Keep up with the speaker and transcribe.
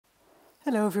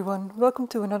Hello everyone, welcome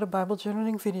to another Bible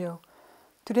journaling video.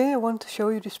 Today I want to show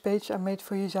you this page I made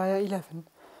for Isaiah 11.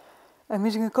 I'm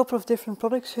using a couple of different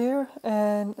products here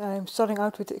and I'm starting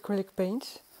out with acrylic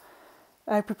paints.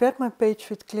 I prepared my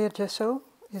page with clear gesso.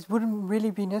 It wouldn't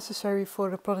really be necessary for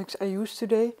the products I use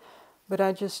today, but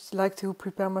I just like to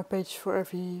prepare my page for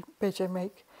every page I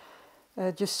make.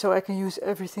 Just so I can use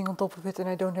everything on top of it and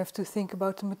I don't have to think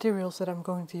about the materials that I'm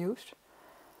going to use.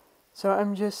 So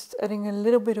I'm just adding a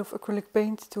little bit of acrylic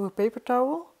paint to a paper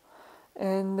towel,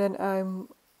 and then I'm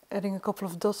adding a couple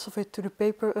of dots of it to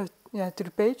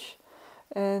the page,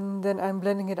 and then I'm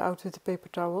blending it out with the paper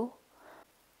towel.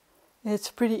 It's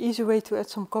a pretty easy way to add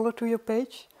some color to your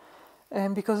page,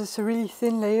 and because it's a really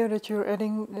thin layer that you're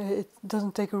adding, it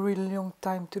doesn't take a really long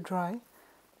time to dry.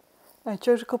 I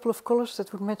chose a couple of colors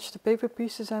that would match the paper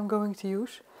pieces I'm going to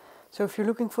use. So if you're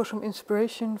looking for some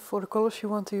inspiration for the colors you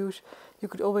want to use, you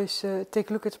could always take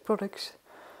a look at the products.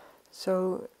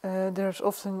 So there's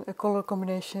often a color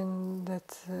combination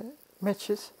that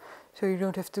matches, so you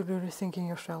don't have to do the thinking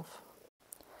yourself.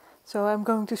 So I'm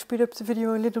going to speed up the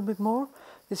video a little bit more.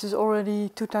 This is already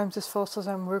 2 times as fast as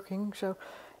I'm working, so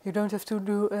you don't have to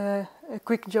do a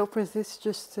quick job with this,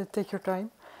 just take your time.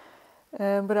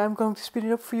 But I'm going to speed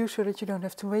it up for you so that you don't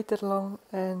have to wait that long,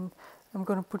 and I'm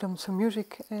going to put on some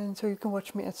music and so you can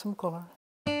watch me add some color.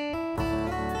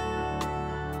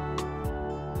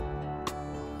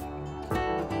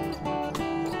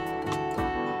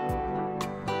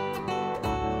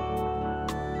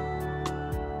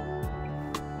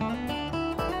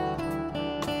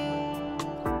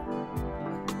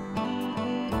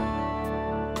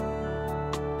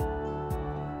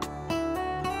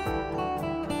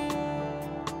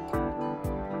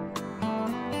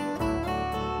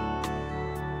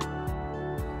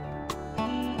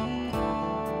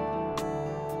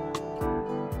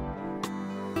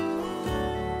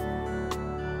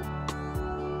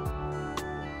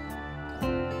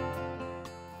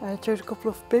 I chose a couple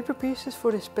of paper pieces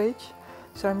for this page,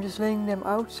 so I'm just laying them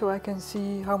out so I can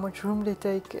see how much room they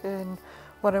take and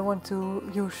what I want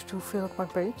to use to fill up my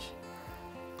page.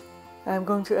 I'm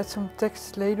going to add some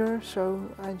text later, so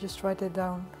I just write that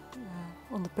down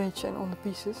on the page and on the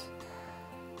pieces,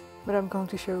 but I'm going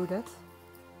to show you that.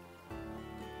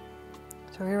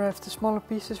 So here I have the smaller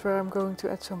pieces where I'm going to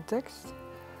add some text.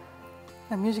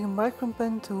 I'm using a micron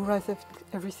pen to write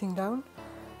everything down.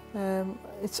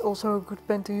 It's also a good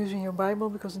pen to use in your Bible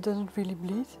because it doesn't really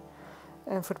bleed,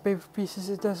 and for the paper pieces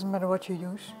it doesn't matter what you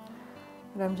use.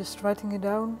 And I'm just writing it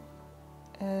down,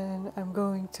 and I'm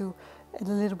going to add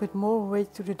a little bit more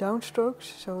weight to the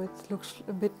downstrokes so it looks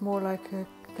a bit more like a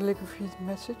calligraphy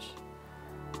message.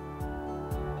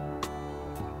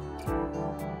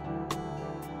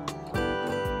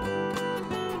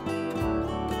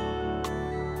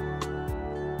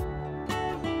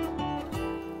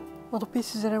 All the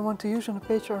pieces that I want to use on the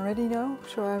page are ready now,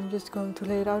 so I'm just going to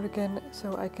lay it out again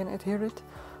so I can adhere it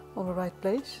on the right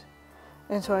place,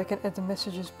 and so I can add the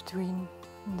messages between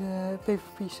the paper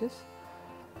pieces.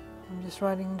 I'm just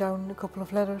writing down a couple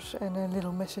of letters and a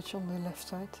little message on the left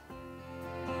side.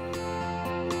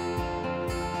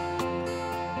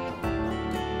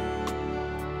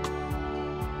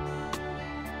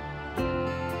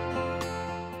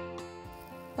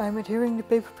 I'm adhering the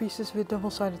paper pieces with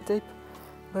double-sided tape,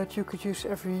 but you could use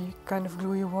every kind of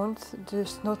glue you want,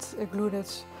 just not a glue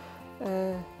that's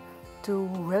too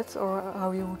wet, or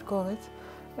how you would call it,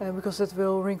 because that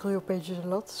will wrinkle your pages a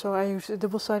lot. So I use a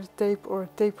double-sided tape or a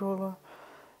tape roller.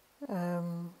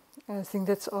 I think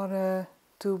that's are the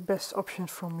 2 best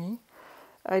options for me.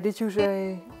 I did use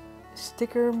a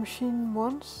sticker machine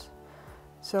once,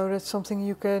 so that's something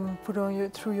you can put on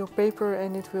through your paper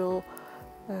and it will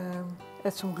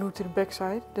add some glue to the back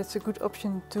side. That's a good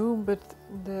option too, but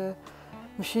the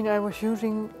machine I was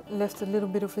using left a little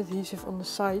bit of adhesive on the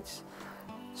sides,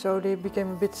 so they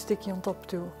became a bit sticky on top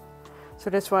too. So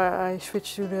that's why I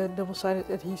switched to the double-sided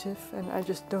adhesive, and I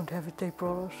just don't have a tape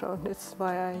roller, so that's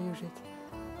why I use it.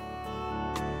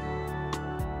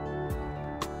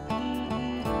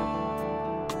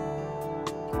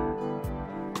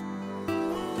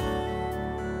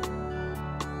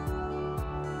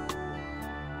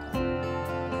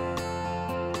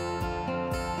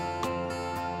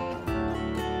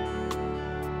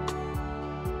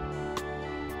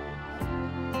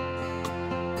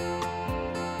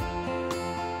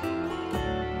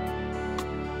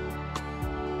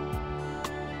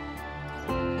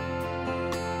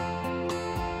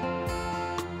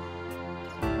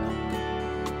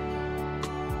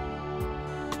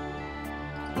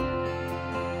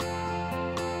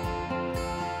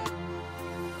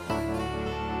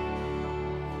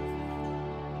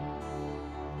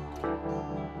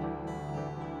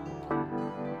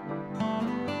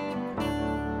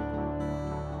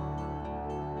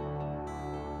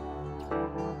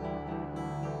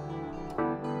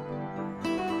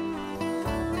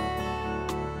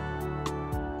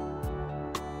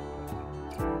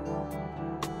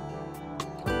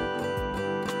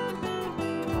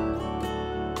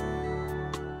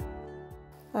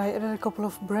 I added a couple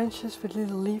of branches with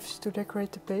little leaves to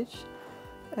decorate the page,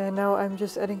 and now I'm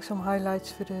just adding some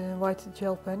highlights with a white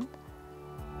gel pen.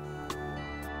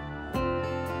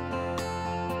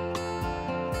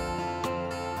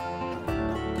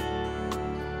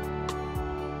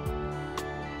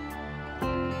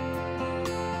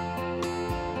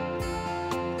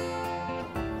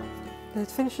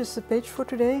 That finishes the page for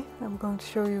today. I'm going to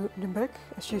show you the back.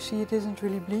 As you see, it doesn't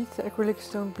really bleed. The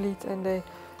acrylics don't bleed, and they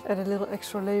add a little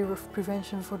extra layer of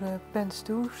prevention for the pens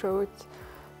too, so it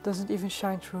doesn't even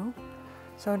shine through.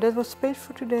 So that was the page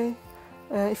for today.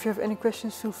 If you have any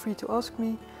questions, feel free to ask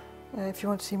me. If you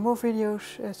want to see more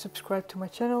videos, subscribe to my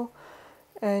channel,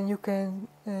 and you can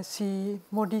see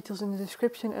more details in the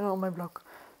description and on my blog.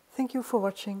 Thank you for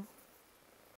watching.